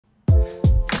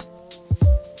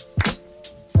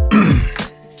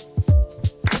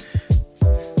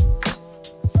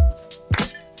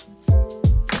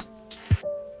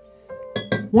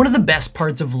One of the best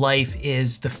parts of life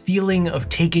is the feeling of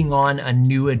taking on a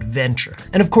new adventure.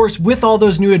 And of course, with all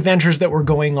those new adventures that were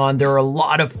going on, there are a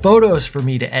lot of photos for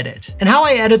me to edit. And how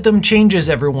I edit them changes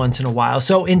every once in a while.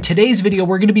 So in today's video,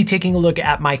 we're gonna be taking a look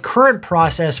at my current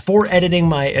process for editing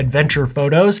my adventure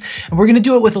photos. And we're gonna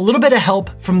do it with a little bit of help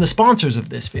from the sponsors of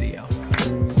this video.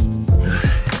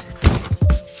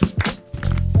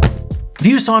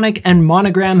 Viewsonic and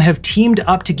Monogram have teamed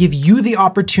up to give you the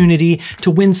opportunity to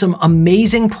win some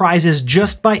amazing prizes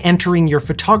just by entering your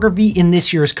photography in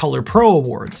this year's Colorpro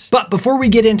Awards. But before we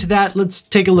get into that, let's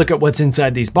take a look at what's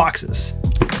inside these boxes.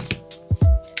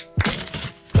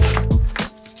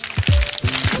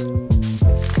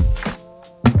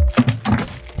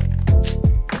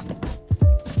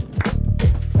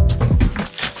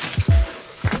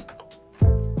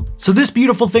 So this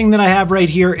beautiful thing that I have right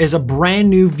here is a brand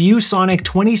new Viewsonic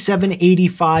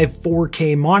 2785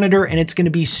 4K monitor, and it's gonna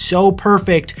be so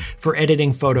perfect for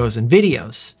editing photos and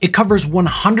videos. It covers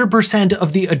 100%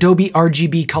 of the Adobe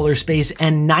RGB color space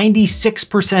and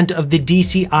 96% of the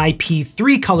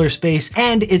DCI-P3 color space,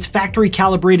 and it's factory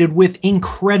calibrated with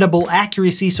incredible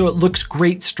accuracy, so it looks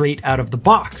great straight out of the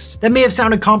box. That may have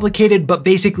sounded complicated, but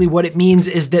basically what it means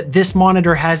is that this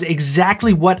monitor has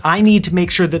exactly what I need to make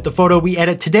sure that the photo we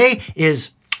edit today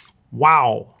is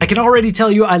wow. I can already tell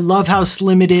you I love how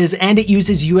slim it is, and it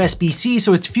uses USB-C,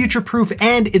 so it's future-proof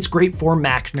and it's great for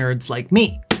Mac nerds like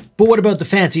me. But what about the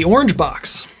fancy orange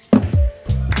box?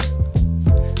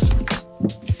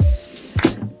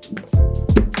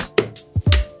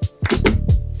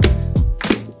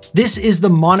 This is the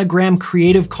Monogram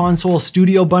Creative Console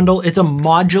Studio Bundle. It's a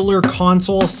modular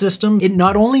console system. It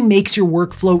not only makes your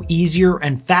workflow easier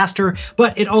and faster,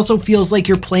 but it also feels like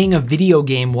you're playing a video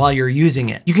game while you're using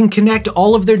it. You can connect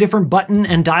all of their different button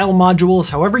and dial modules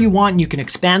however you want, and you can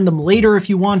expand them later if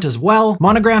you want as well.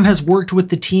 Monogram has worked with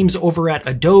the teams over at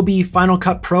Adobe, Final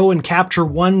Cut Pro, and Capture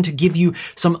One to give you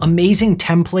some amazing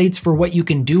templates for what you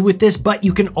can do with this, but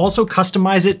you can also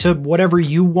customize it to whatever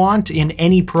you want in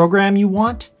any program you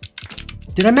want.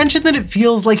 Did I mention that it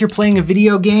feels like you're playing a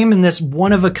video game, and this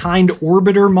one-of-a-kind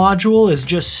orbiter module is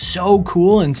just so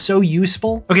cool and so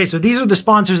useful? Okay, so these are the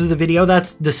sponsors of the video.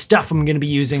 That's the stuff I'm gonna be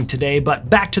using today, but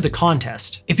back to the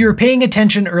contest. If you were paying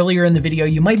attention earlier in the video,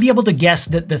 you might be able to guess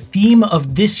that the theme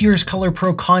of this year's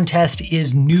Colorpro contest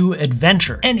is new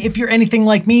adventure. And if you're anything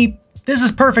like me, this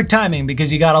is perfect timing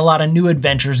because you got a lot of new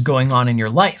adventures going on in your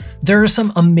life. There are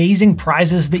some amazing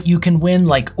prizes that you can win,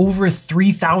 like over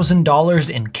 $3,000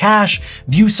 in cash,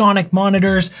 Viewsonic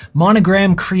monitors,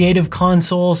 Monogram creative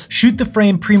consoles, Shoot the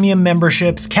Frame premium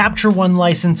memberships, Capture One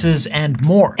licenses, and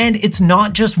more. And it's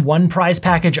not just one prize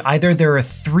package either. There are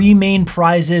 3 main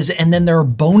prizes, and then there are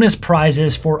bonus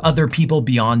prizes for other people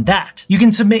beyond that. You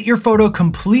can submit your photo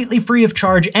completely free of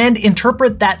charge and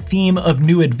interpret that theme of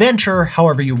new adventure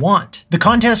however you want. The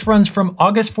contest runs from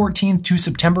August 14th to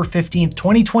September 15th,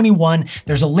 2021.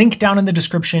 There's a link down in the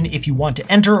description if you want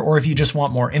to enter or if you just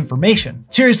want more information.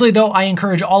 Seriously though, I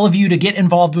encourage all of you to get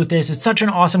involved with this. It's such an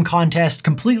awesome contest,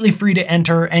 completely free to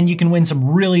enter, and you can win some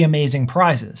really amazing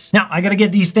prizes. Now, I gotta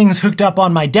get these things hooked up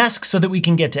on my desk so that we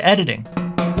can get to editing.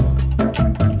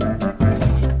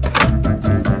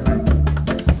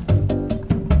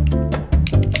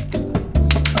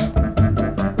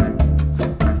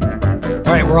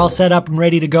 All right, we're all set up and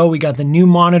ready to go. We got the new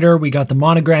monitor, we got the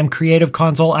Monogram Creative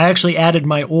Console. I actually added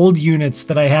my old units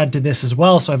that I had to this as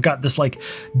well, so I've got this like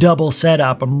double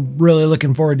setup. I'm really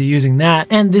looking forward to using that.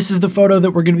 And this is the photo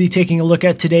that we're gonna be taking a look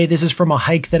at today. This is from a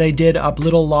hike that I did up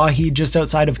Little Lougheed just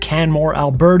outside of Canmore,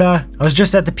 Alberta. I was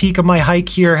just at the peak of my hike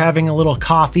here having a little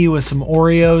coffee with some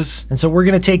Oreos. And so we're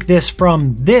gonna take this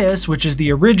from this, which is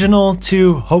the original,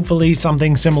 to hopefully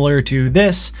something similar to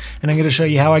this. And I'm gonna show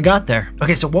you how I got there.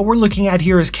 Okay, so what we're looking at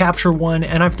here is Capture One,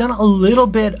 and I've done a little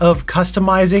bit of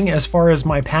customizing as far as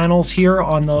my panels here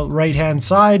on the right-hand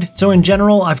side. So in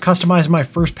general, I've customized my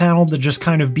first panel to just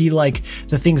kind of be like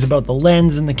the things about the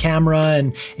lens and the camera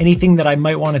and anything that I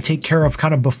might want to take care of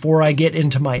kind of before I get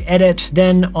into my edit.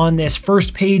 Then on this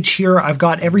first page here, I've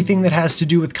got everything that has to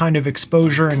do with kind of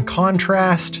exposure and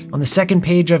contrast. On the second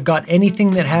page, I've got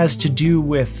anything that has to do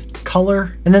with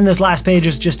color. And then this last page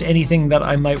is just anything that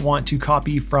I might want to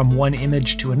copy from one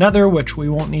image to another, which we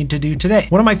won't need to do today.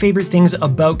 One of my favorite things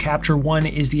about Capture One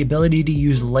is the ability to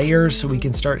use layers, so we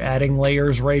can start adding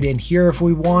layers right in here if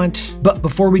we want. But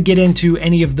before we get into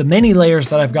any of the many layers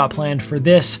that I've got planned for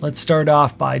this, let's start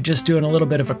off by just doing a little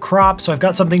bit of a crop. So I've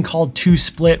got something called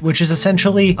 2-split, which is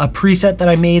essentially a preset that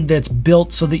I made that's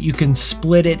built so that you can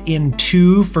split it in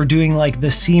two for doing like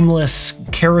the seamless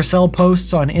carousel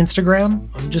posts on Instagram.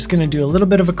 I'm just gonna do a little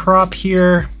bit of a crop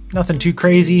here. Nothing too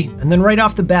crazy. And then right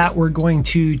off the bat, we're going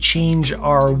to change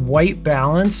our white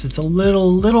balance. It's a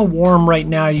little warm right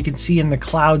now. You can see in the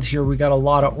clouds here, we got a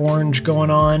lot of orange going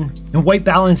on. And white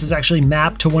balance is actually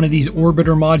mapped to one of these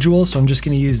orbiter modules, so I'm just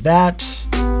gonna use that.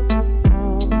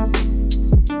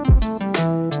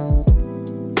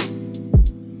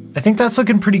 I think that's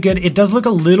looking pretty good. It does look a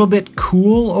little bit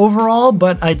cool overall,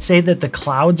 but I'd say that the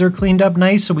clouds are cleaned up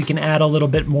nice, so we can add a little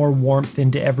bit more warmth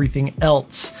into everything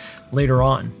else later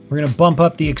on. We're gonna bump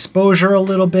up the exposure a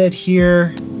little bit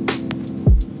here.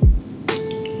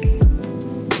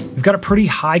 We've got a pretty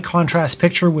high contrast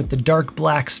picture with the dark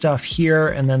black stuff here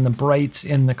and then the brights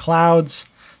in the clouds.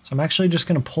 So I'm actually just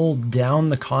gonna pull down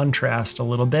the contrast a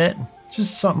little bit.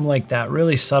 Just something like that,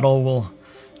 really subtle. We'll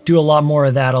do a lot more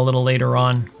of that a little later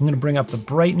on. I'm gonna bring up the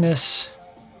brightness,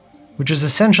 which is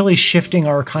essentially shifting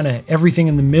our kind of everything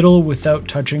in the middle without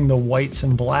touching the whites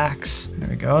and blacks. There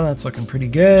we go, that's looking pretty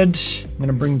good. I'm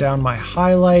gonna bring down my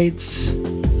highlights,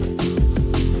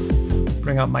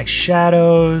 bring up my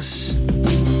shadows,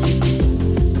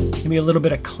 give me a little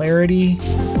bit of clarity.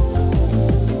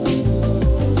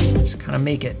 Just kind of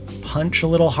make it punch a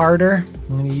little harder.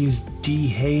 I'm gonna use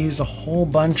dehaze a whole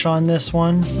bunch on this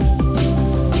one.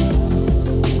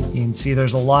 You can see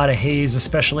there's a lot of haze,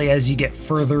 especially as you get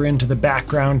further into the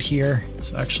background here.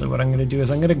 So actually what I'm gonna do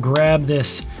is I'm gonna grab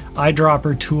this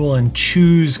eyedropper tool and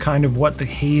choose kind of what the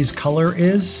haze color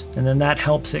is. And then that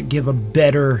helps it give a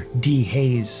better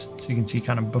dehaze. So you can see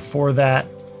kind of before that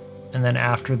and then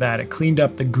after that, it cleaned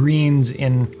up the greens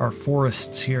in our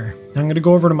forests here. Now I'm gonna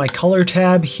go over to my color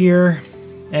tab here,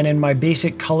 and in my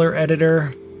basic color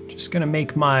editor, just gonna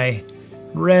make my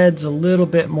reds a little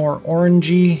bit more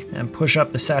orangey and push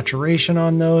up the saturation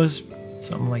on those,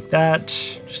 something like that.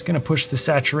 Just gonna push the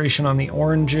saturation on the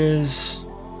oranges.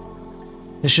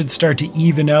 This should start to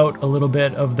even out a little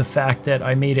bit of the fact that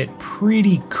I made it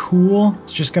pretty cool.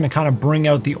 It's just gonna kind of bring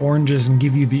out the oranges and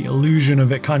give you the illusion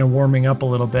of it kind of warming up a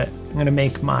little bit. I'm gonna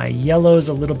make my yellows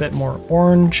a little bit more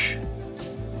orange.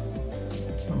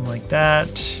 Something like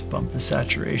that. Bump the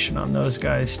saturation on those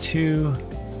guys too.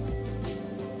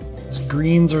 Those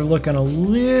greens are looking a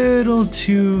little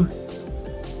too,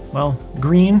 well,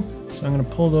 green. So I'm gonna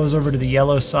pull those over to the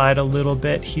yellow side a little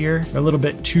bit here. A little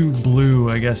bit too blue,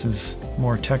 I guess is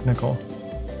more technical.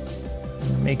 I'm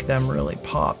gonna make them really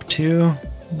pop too.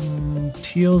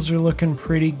 Teals are looking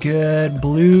pretty good.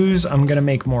 Blues, I'm gonna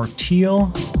make more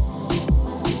teal.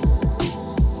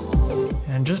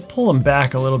 And just pull them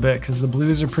back a little bit because the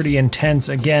blues are pretty intense.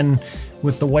 Again,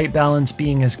 with the white balance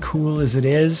being as cool as it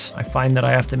is, I find that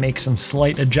I have to make some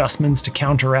slight adjustments to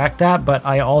counteract that, but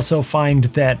I also find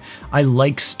that I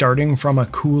like starting from a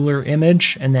cooler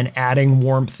image and then adding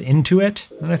warmth into it.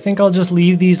 And I think I'll just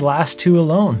leave these last two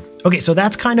alone. Okay, so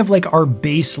that's kind of like our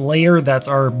base layer, that's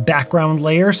our background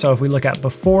layer. So if we look at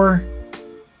before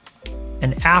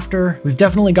and after, we've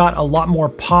definitely got a lot more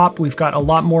pop. We've got a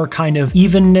lot more kind of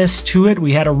evenness to it.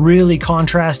 We had a really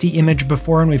contrasty image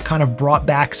before, and we've kind of brought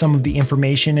back some of the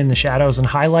information in the shadows and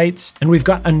highlights. And we've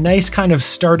got a nice kind of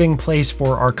starting place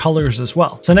for our colors as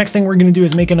well. So next thing we're gonna do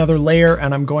is make another layer,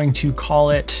 and I'm going to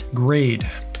call it grade.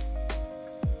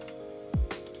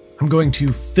 I'm going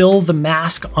to fill the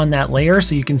mask on that layer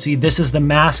so you can see this is the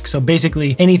mask. So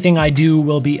basically anything I do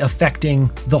will be affecting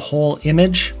the whole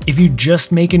image. If you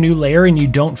just make a new layer and you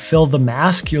don't fill the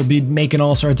mask, you'll be making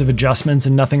all sorts of adjustments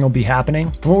and nothing will be happening.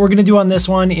 And what we're gonna do on this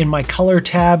one, in my color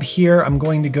tab here, I'm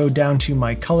going to go down to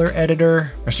my color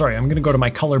editor, or sorry, I'm gonna go to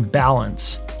my color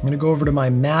balance. I'm gonna go over to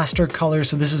my master color.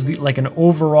 So this is like an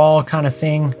overall kind of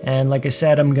thing. And like I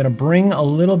said, I'm gonna bring a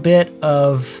little bit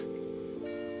of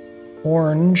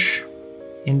orange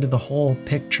into the whole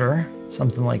picture,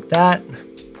 something like that.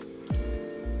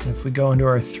 And if we go into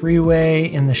our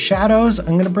three-way in the shadows,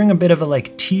 I'm gonna bring a bit of a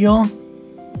like teal.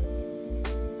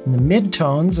 In the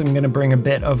mid-tones, I'm gonna bring a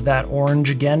bit of that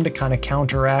orange again to kind of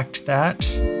counteract that.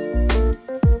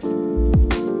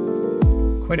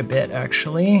 Quite a bit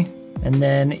actually. And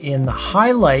then in the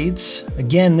highlights,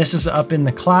 again, this is up in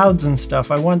the clouds and stuff,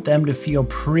 I want them to feel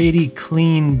pretty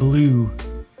clean blue.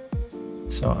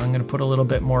 So I'm gonna put a little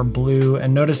bit more blue,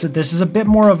 and notice that this is a bit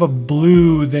more of a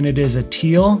blue than it is a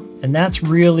teal. And that's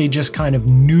really just kind of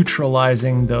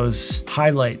neutralizing those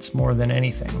highlights more than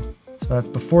anything. So that's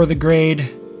before the grade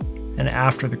and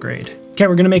after the grade. Okay,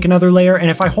 we're gonna make another layer. And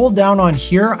if I hold down on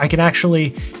here, I can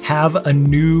actually have a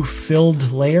new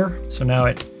filled layer. So now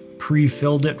it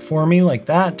pre-filled it for me like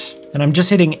that. And I'm just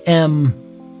hitting M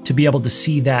to be able to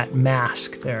see that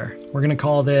mask there. We're gonna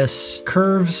call this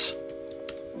curves.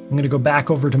 I'm gonna go back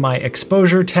over to my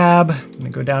exposure tab. I'm gonna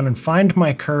go down and find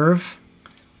my curve.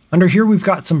 Under here, we've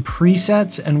got some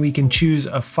presets and we can choose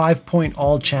a 5-point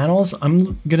all channels.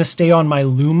 I'm gonna stay on my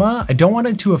Luma. I don't want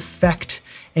it to affect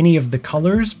any of the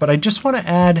colors, but I just wanna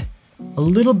add a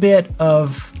little bit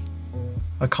of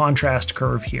a contrast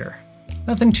curve here.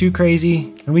 Nothing too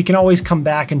crazy, and we can always come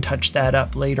back and touch that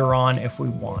up later on if we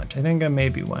want. I think I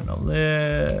maybe went a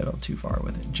little too far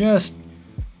with it, just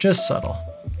subtle.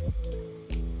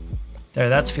 There,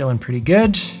 that's feeling pretty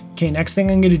good. Okay, next thing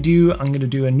I'm gonna do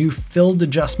a new filled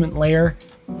adjustment layer.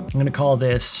 I'm gonna call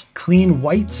this Clean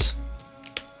Whites.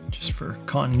 Just for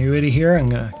continuity here, I'm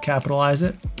gonna capitalize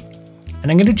it. And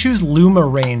I'm gonna choose Luma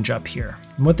Range up here.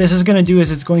 And what this is gonna do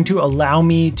is it's going to allow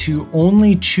me to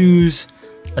only choose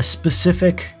a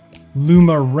specific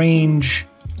Luma range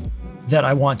that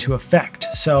I want to affect.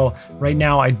 So right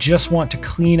now I just want to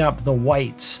clean up the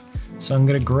whites. So I'm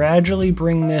gonna gradually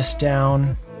bring this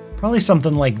down, probably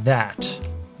something like that.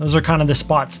 Those are kind of the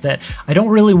spots that I don't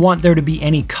really want there to be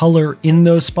any color in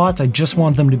those spots. I just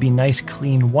want them to be nice,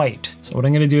 clean white. So what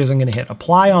I'm gonna do is I'm gonna hit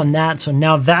apply on that. So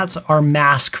now that's our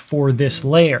mask for this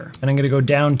layer. And I'm gonna go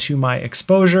down to my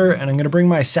exposure and I'm gonna bring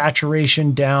my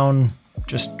saturation down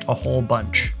just a whole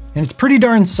bunch. And it's pretty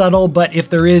darn subtle, but if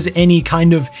there is any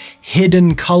kind of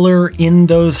hidden color in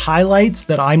those highlights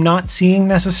that I'm not seeing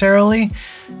necessarily,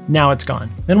 now it's gone.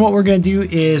 Then what we're gonna do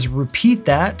is repeat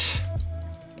that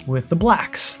with the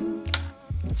blacks.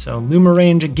 So Luma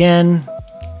Range again,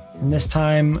 and this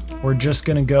time we're just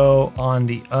gonna go on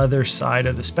the other side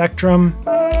of the spectrum.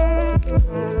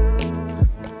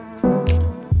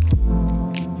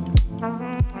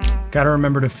 Gotta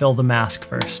remember to fill the mask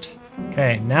first.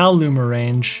 Okay, now Luma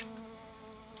Range.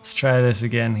 Let's try this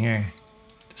again here.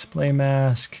 Display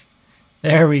mask.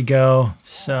 There we go.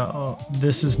 So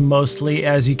this is mostly,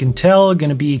 as you can tell,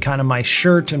 gonna be kind of my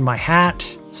shirt and my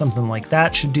hat. Something like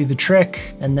that should do the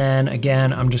trick. And then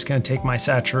again, I'm just gonna take my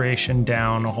saturation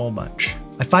down a whole bunch.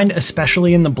 I find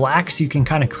especially in the blacks, you can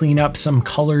kind of clean up some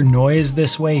color noise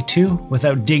this way too,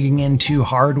 without digging in too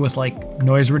hard with like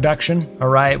noise reduction. All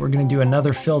right, we're gonna do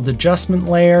another filled adjustment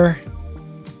layer.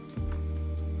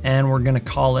 And we're gonna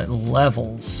call it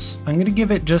levels. I'm gonna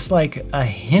give it just like a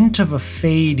hint of a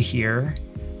fade here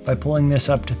by pulling this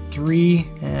up to 3.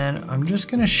 And I'm just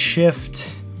gonna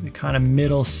shift the kind of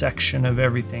middle section of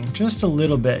everything just a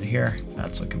little bit here.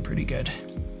 That's looking pretty good.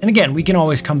 And again, we can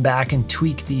always come back and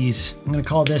tweak these. I'm gonna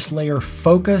call this layer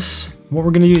focus. What we're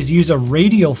gonna do is use a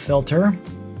radial filter.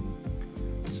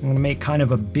 So I'm gonna make kind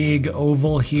of a big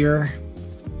oval here.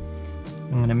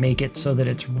 I'm gonna make it so that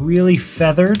it's really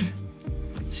feathered.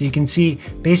 So you can see,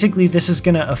 basically this is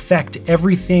gonna affect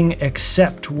everything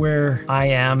except where I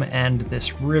am and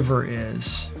this river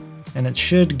is. And it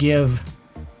should give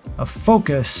a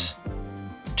focus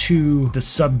to the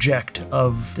subject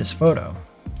of this photo,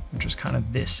 which is kind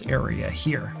of this area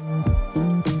here.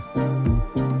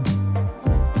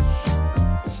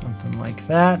 Something like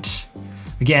that.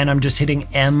 Again, I'm just hitting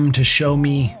M to show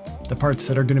me the parts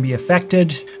that are gonna be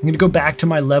affected. I'm gonna go back to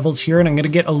my levels here and I'm gonna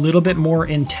get a little bit more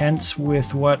intense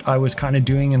with what I was kind of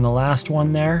doing in the last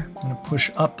one there. I'm gonna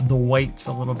push up the whites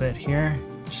a little bit here.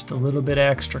 Just a little bit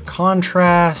extra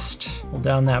contrast. Pull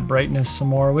down that brightness some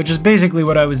more, which is basically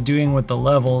what I was doing with the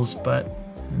levels,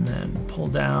 and then pull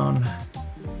down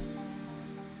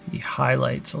the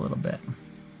highlights a little bit.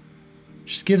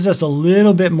 Just gives us a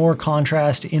little bit more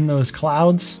contrast in those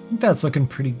clouds. I think that's looking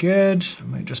pretty good. I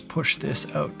might just push this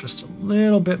out just a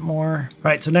little bit more. All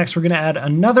right, so next we're gonna add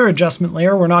another adjustment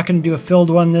layer. We're not gonna do a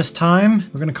filled one this time.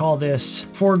 We're gonna call this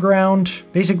foreground.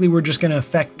 Basically, we're just gonna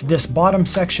affect this bottom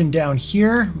section down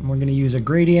here. And we're gonna use a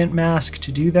gradient mask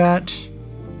to do that.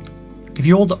 If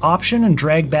you hold Option and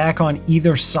drag back on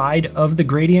either side of the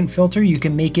gradient filter, you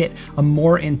can make it a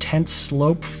more intense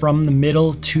slope from the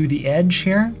middle to the edge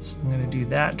here. So I'm gonna do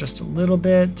that just a little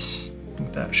bit. I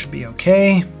think that should be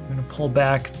okay. I'm gonna pull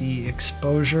back the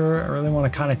exposure. I really wanna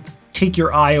kind of take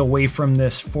your eye away from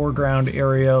this foreground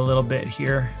area a little bit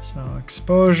here. So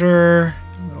exposure,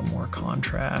 a little more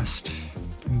contrast.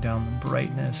 Bring down the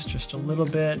brightness just a little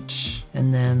bit.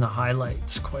 And then the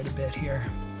highlights quite a bit here.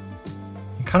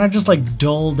 Kind of just like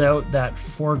dulled out that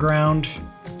foreground.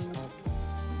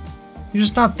 You're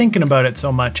just not thinking about it so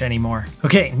much anymore.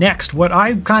 Okay, next, what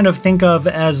I kind of think of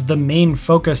as the main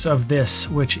focus of this,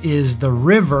 which is the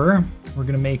river. We're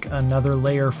gonna make another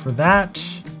layer for that.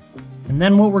 And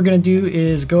then what we're gonna do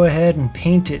is go ahead and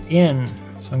paint it in.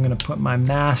 So I'm gonna put my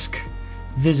mask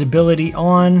visibility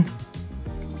on.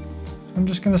 I'm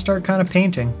just gonna start kind of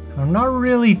painting. I'm not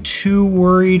really too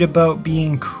worried about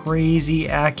being crazy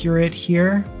accurate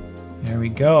here. There we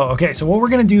go. Okay, so what we're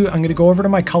gonna do, I'm gonna go over to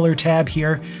my color tab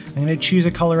here. I'm gonna choose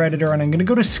a color editor and I'm gonna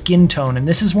go to skin tone. And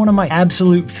this is one of my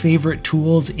absolute favorite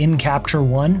tools in Capture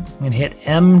One. I'm gonna hit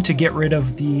M to get rid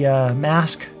of the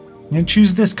mask. I'm gonna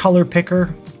choose this color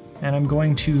picker and I'm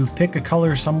going to pick a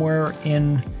color somewhere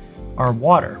in our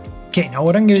water. Okay, now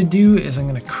what I'm gonna do is I'm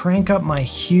gonna crank up my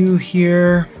hue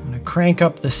here. I'm gonna crank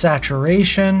up the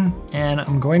saturation and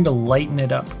I'm going to lighten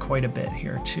it up quite a bit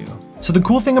here too. So the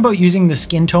cool thing about using the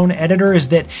skin tone editor is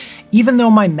that even though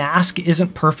my mask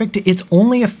isn't perfect, it's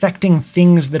only affecting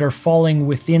things that are falling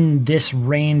within this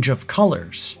range of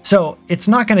colors. So it's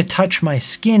not gonna touch my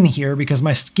skin here because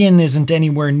my skin isn't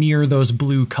anywhere near those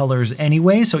blue colors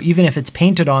anyway. So even if it's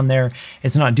painted on there,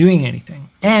 it's not doing anything.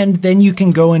 And then you can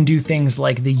go and do things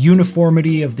like the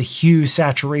uniformity of the hue,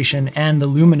 saturation, and the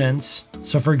luminance.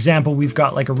 So for example, we've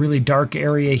got like a really dark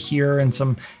area here and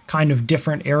some kind of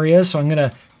different areas. So I'm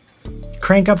gonna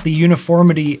crank up the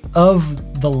uniformity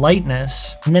of the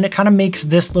lightness, and then it kind of makes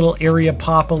this little area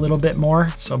pop a little bit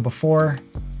more. So before,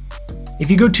 if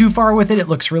you go too far with it, it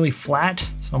looks really flat.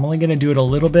 So I'm only gonna do it a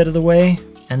little bit of the way.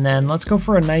 And then let's go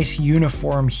for a nice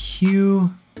uniform hue.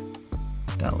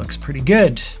 That looks pretty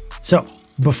good. So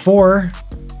before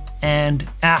and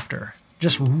after,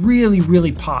 just really,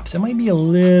 really pops. It might be a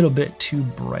little bit too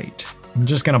bright. I'm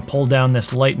just gonna pull down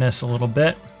this lightness a little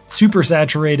bit. Super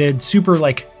saturated, super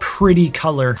like pretty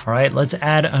color. All right, let's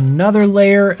add another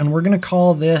layer and we're gonna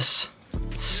call this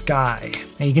sky.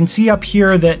 Now you can see up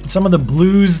here that some of the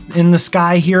blues in the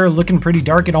sky here are looking pretty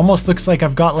dark. It almost looks like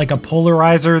I've got like a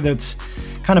polarizer that's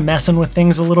kind of messing with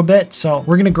things a little bit. So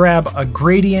we're gonna grab a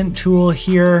gradient tool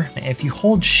here. If you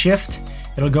hold shift,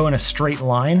 it'll go in a straight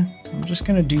line. I'm just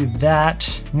gonna do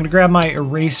that. I'm gonna grab my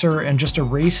eraser and just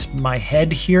erase my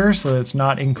head here so that it's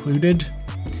not included.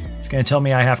 It's gonna tell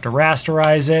me I have to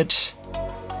rasterize it.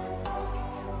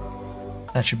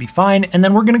 That should be fine. And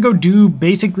then we're gonna go do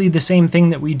basically the same thing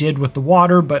that we did with the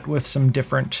water, but with some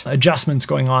different adjustments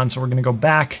going on. So we're gonna go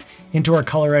back into our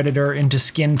color editor, into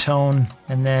skin tone,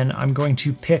 and then I'm going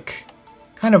to pick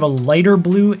kind of a lighter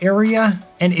blue area.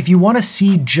 And if you wanna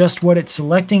see just what it's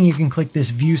selecting, you can click this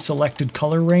view selected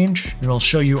color range. It'll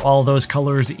show you all those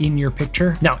colors in your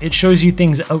picture. Now it shows you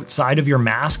things outside of your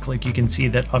mask. Like you can see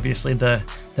that obviously the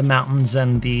mountains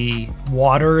and the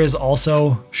water is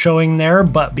also showing there,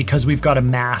 but because we've got a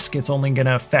mask, it's only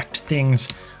gonna affect things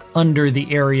under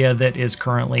the area that is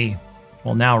currently,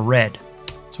 well, now red.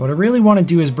 So what I really want to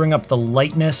do is bring up the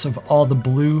lightness of all the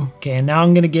blue. Okay, and now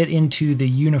I'm going to get into the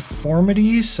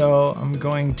uniformity. So I'm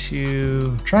going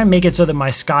to try and make it so that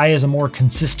my sky is a more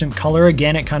consistent color.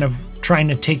 Again, it kind of trying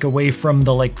to take away from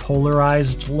the like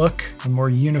polarized look, a more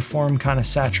uniform kind of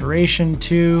saturation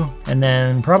too. And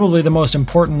then probably the most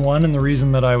important one, and the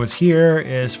reason that I was here,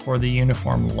 is for the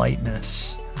uniform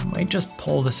lightness. I might just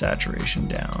pull the saturation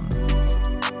down.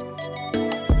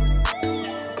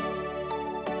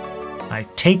 I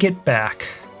take it back.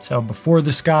 So before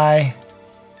the sky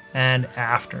and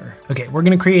after. Okay, we're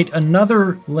gonna create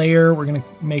another layer. We're gonna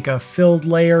make a filled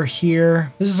layer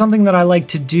here. This is something that I like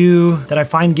to do that I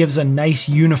find gives a nice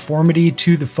uniformity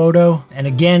to the photo. And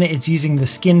again, it's using the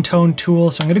skin tone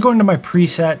tool. So I'm gonna go into my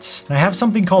presets and I have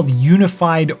something called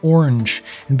unified orange.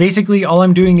 And basically all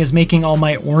I'm doing is making all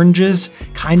my oranges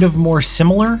kind of more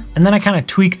similar. And then I kind of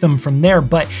tweak them from there.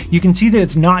 But you can see that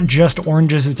it's not just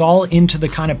oranges, it's all into the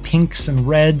kind of pinks and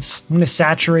reds. I'm gonna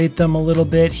saturate them a little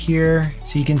bit here.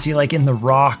 So you can see like in the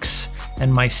rocks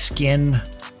and my skin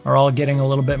are all getting a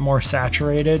little bit more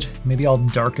saturated. Maybe I'll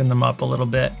darken them up a little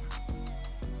bit.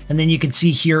 And then you can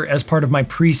see here as part of my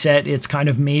preset, it's kind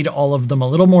of made all of them a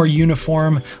little more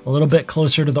uniform, a little bit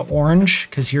closer to the orange,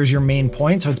 because here's your main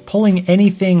point. So it's pulling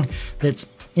anything that's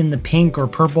in the pink or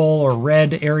purple or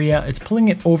red area, it's pulling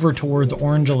it over towards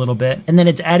orange a little bit. And then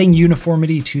it's adding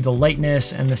uniformity to the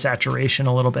lightness and the saturation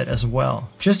a little bit as well.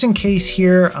 Just in case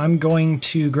here, I'm going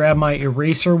to grab my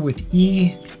eraser with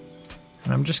E,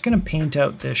 and I'm just gonna paint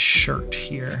out this shirt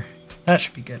here. That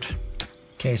should be good.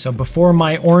 Okay, so before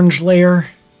my orange layer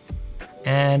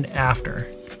and after.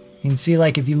 You can see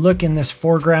like if you look in this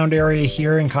foreground area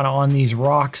here and kind of on these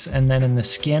rocks and then in the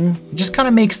skin, it just kind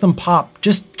of makes them pop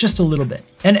just a little bit.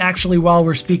 And actually while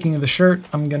we're speaking of the shirt,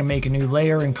 I'm gonna make a new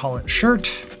layer and call it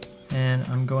shirt. And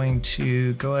I'm going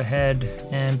to go ahead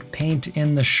and paint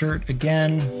in the shirt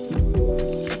again.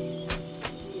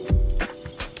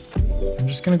 I'm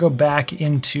just gonna go back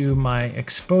into my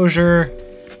exposure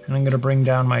and I'm gonna bring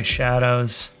down my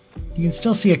shadows. You can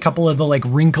still see a couple of the like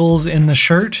wrinkles in the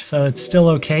shirt, so it's still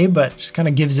okay, but just kind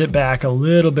of gives it back a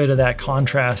little bit of that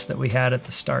contrast that we had at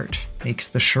the start. Makes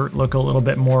the shirt look a little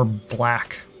bit more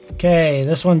black. Okay,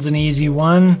 this one's an easy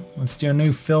one. Let's do a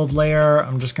new filled layer.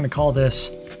 I'm just gonna call this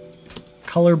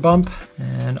color bump.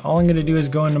 And all I'm gonna do is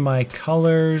go into my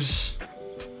colors.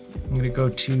 I'm gonna go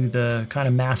to the kind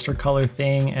of master color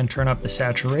thing and turn up the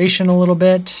saturation a little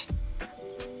bit.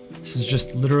 This is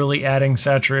just literally adding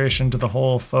saturation to the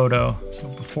whole photo. So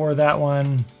before that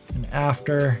one and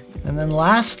after. And then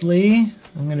lastly,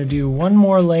 I'm gonna do one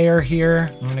more layer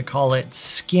here. I'm gonna call it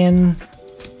skin.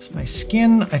 So my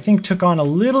skin, I think, took on a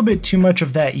little bit too much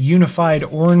of that unified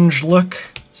orange look.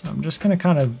 So I'm just gonna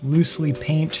kind of loosely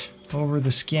paint over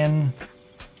the skin.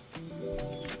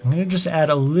 I'm gonna just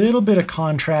add a little bit of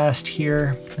contrast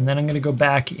here, and then I'm gonna go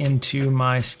back into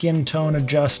my skin tone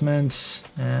adjustments,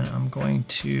 and I'm going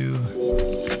to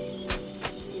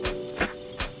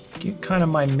get kind of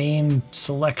my main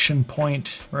selection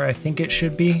point where I think it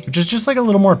should be, which is just like a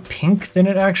little more pink than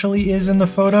it actually is in the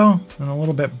photo, and a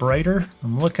little bit brighter.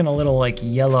 I'm looking a little like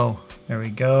yellow. There we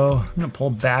go. I'm gonna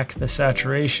pull back the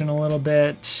saturation a little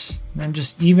bit, and then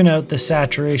just even out the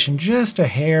saturation just a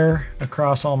hair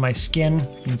across all my skin.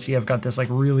 You can see I've got this like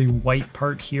really white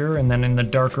part here, and then in the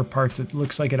darker parts it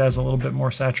looks like it has a little bit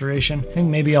more saturation. I think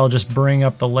maybe I'll just bring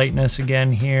up the lightness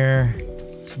again here.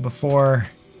 So before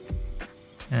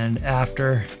and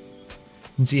after.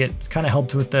 You can see it kind of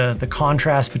helped with the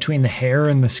contrast between the hair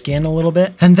and the skin a little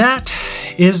bit. And that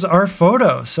is our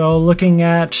photo. So looking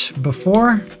at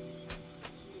before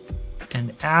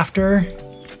and after.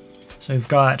 So we've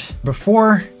got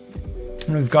before,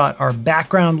 and we've got our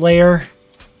background layer.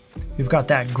 We've got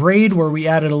that grade where we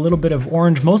added a little bit of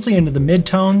orange, mostly into the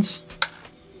midtones.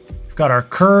 We've got our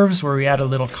curves where we add a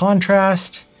little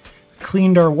contrast.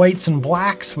 Cleaned our whites and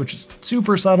blacks, which is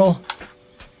super subtle.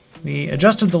 We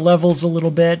adjusted the levels a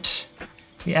little bit.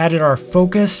 We added our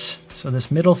focus, so this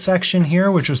middle section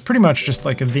here, which was pretty much just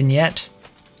like a vignette.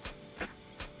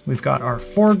 We've got our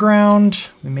foreground.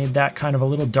 We made that kind of a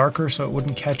little darker so it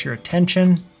wouldn't catch your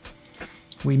attention.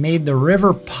 We made the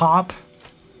river pop.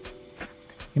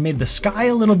 We made the sky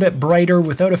a little bit brighter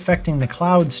without affecting the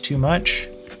clouds too much.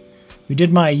 We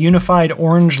did my unified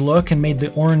orange look and made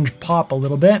the orange pop a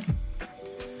little bit.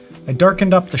 I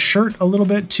darkened up the shirt a little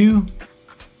bit too.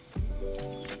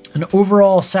 An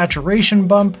overall saturation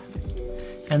bump,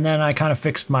 and then I kind of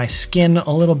fixed my skin a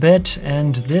little bit,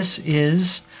 and this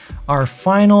is our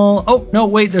final, oh no,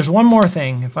 wait, there's one more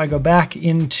thing. If I go back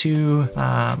into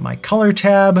my color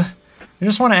tab, I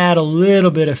just want to add a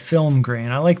little bit of film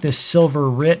grain. I like this silver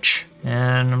rich,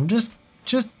 and I'm just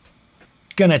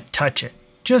gonna touch it.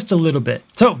 Just a little bit.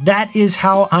 So that is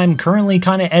how I'm currently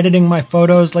kind of editing my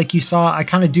photos. Like you saw, I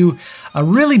kind of do a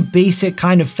really basic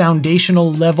kind of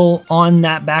foundational level on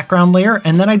that background layer,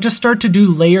 and then I just start to do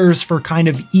layers for kind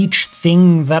of each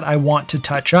thing that I want to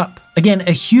touch up. Again,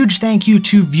 a huge thank you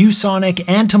to Viewsonic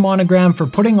and to Monogram for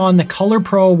putting on the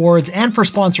Colorpro Awards and for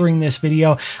sponsoring this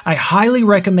video. I highly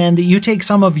recommend that you take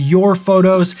some of your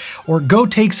photos or go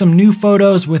take some new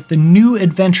photos with the new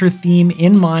adventure theme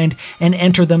in mind and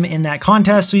enter them in that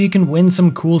contest so you can win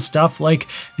some cool stuff like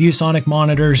Viewsonic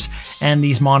monitors and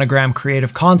these Monogram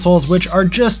creative consoles, which are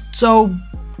just so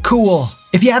cool.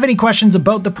 If you have any questions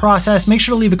about the process, make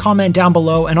sure to leave a comment down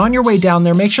below, and on your way down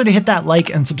there, make sure to hit that like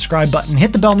and subscribe button,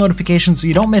 hit the bell notification so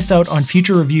you don't miss out on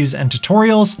future reviews and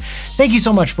tutorials. Thank you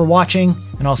so much for watching,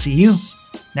 and I'll see you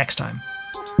next time.